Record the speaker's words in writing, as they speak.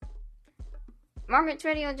Margaret's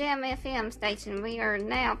Radio Jam FM station. We are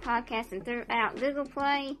now podcasting throughout Google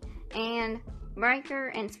Play and Breaker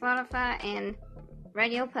and Spotify and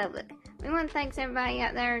Radio Public. We want to thank everybody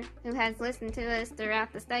out there who has listened to us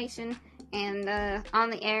throughout the station and on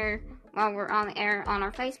the air while we're on the air on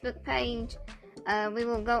our Facebook page. We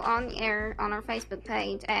will go on the air on our Facebook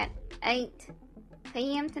page at 8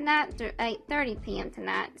 p.m. tonight through 8:30 p.m.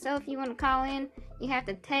 tonight. So if you want to call in, you have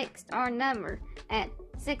to text our number at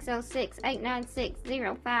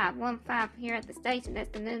 606-896-0515 here at the station.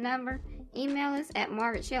 That's the new number. Email us at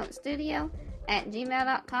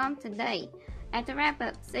margaretsheltonstudio@gmail.com today. At the wrap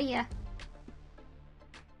up, see ya.